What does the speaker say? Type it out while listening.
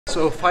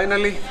So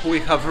finally we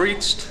have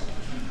reached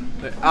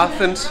the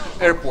Athens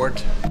airport.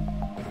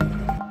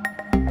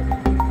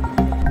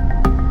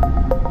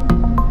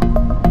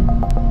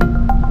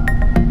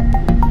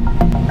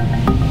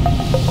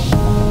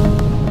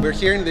 We're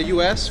here in the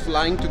US,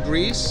 flying to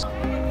Greece.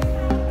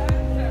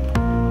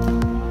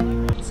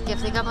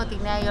 Σκεφτήκαμε ότι η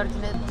Νέα Υόρκη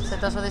είναι σε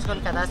τόσο δύσκολη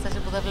κατάσταση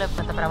που δεν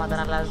βλέπουμε τα πράγματα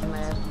να αλλάζουν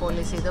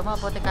πολύ σύντομα,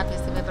 οπότε κάποια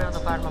στιγμή πρέπει να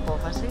το πάρουμε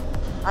απόφαση.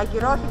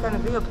 Ακυρώθηκαν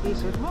 2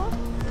 πτήσεις μου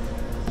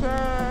και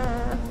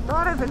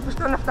τώρα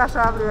ευελπιστώ να φτάσω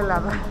αύριο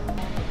Ελλάδα.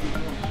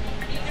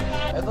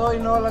 Εδώ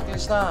είναι όλα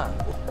κλειστά.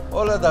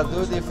 Όλα τα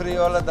duty free,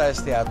 όλα τα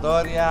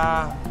εστιατόρια,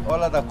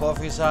 όλα τα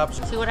coffee shops.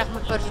 Σίγουρα έχουμε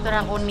περισσότερη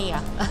αγωνία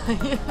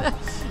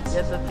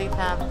για το τι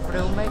θα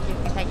βρούμε και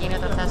τι θα γίνει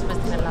όταν φτάσουμε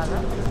στην Ελλάδα.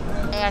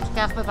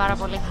 Αρχικά έχουμε πάρα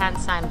πολύ hand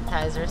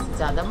sanitizer στην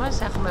τσάντα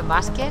μας, έχουμε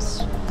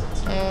μάσκες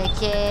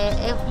και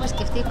έχουμε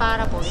σκεφτεί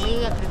πάρα πολύ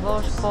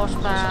ακριβώς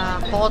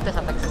πότε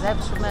θα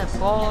ταξιδέψουμε,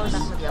 πώς,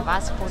 έχουμε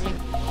διαβάσει πολύ.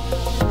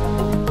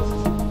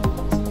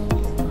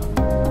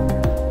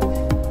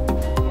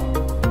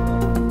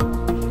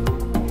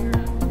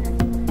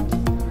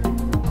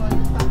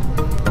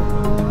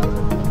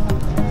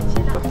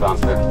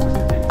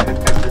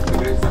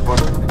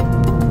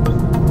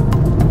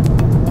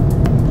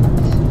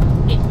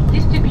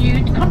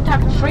 Distribute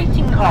contact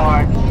tracing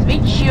cards,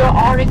 which you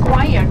are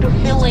required to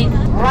fill in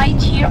right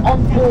here on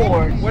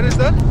board. What is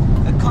that?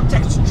 A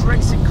contact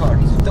tracing card.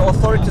 The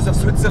authorities of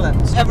Switzerland.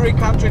 Every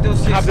country does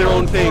Have their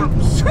own thing.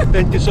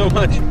 Thank you so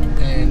much.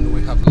 And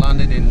we have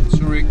landed in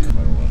Zurich.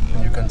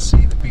 You can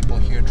see the people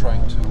here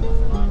trying to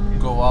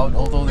go out,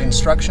 although the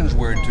instructions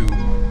were to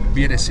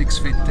be at a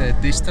 6-foot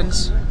distance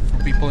for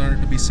people in order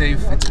to be safe.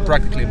 It's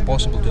practically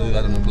impossible to do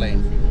that on a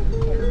plane.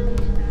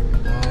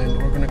 And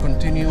we're going to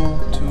continue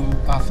to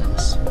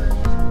Athens.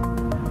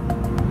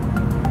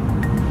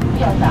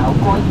 We are now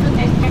going to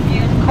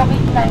distribute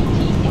COVID-19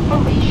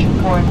 information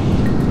forms.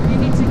 You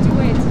need to do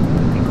it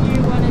if you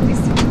want to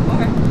distribute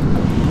more.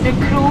 The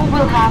crew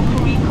will have to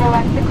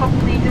recollect the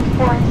completed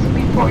forms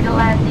before the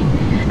landing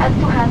and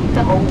to hand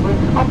them over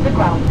on the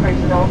ground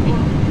personnel in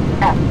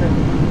Athens.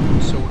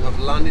 So we have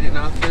landed in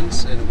Athens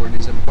and we're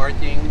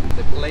disembarking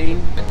the plane.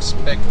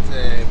 Expect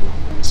a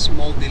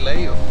small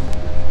delay of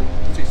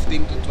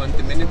 15 to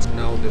 20 minutes.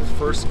 Now the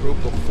first group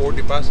of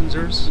 40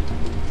 passengers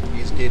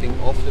is getting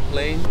off the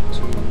plane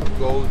to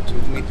go to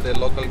meet the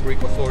local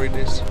Greek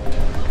authorities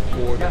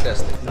for the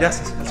testing. Yes,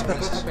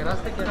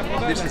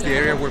 This is the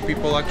area where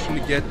people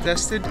actually get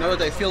tested. Now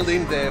that I filled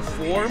in the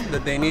form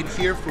that they need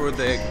here for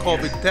the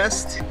COVID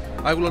test,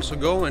 I will also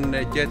go and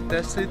get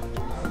tested.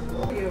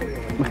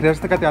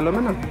 Χρειάζεται κάτι άλλο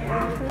εμένα?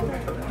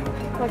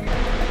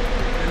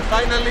 And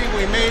finally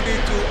we made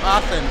it to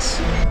Athens.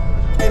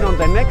 And on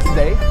the next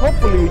day,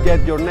 hopefully you get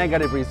your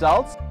negative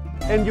results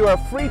and you are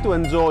free to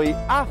enjoy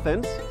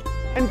Athens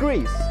and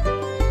Greece.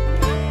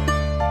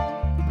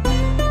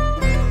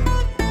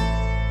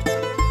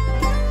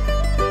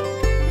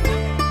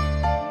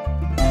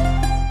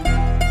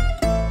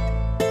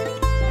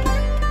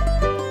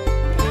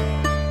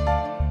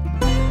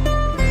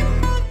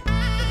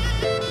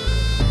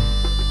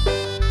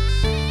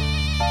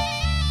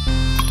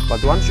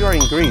 But once you are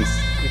in Greece,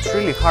 it's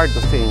really hard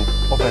to think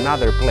of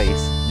another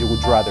place you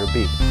would rather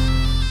be.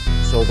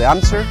 So the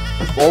answer,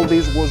 if all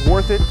this was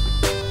worth it,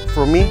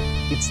 for me,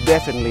 it's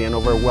definitely an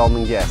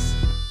overwhelming yes.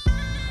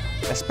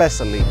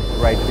 Especially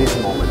right this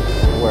moment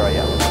where I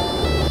am.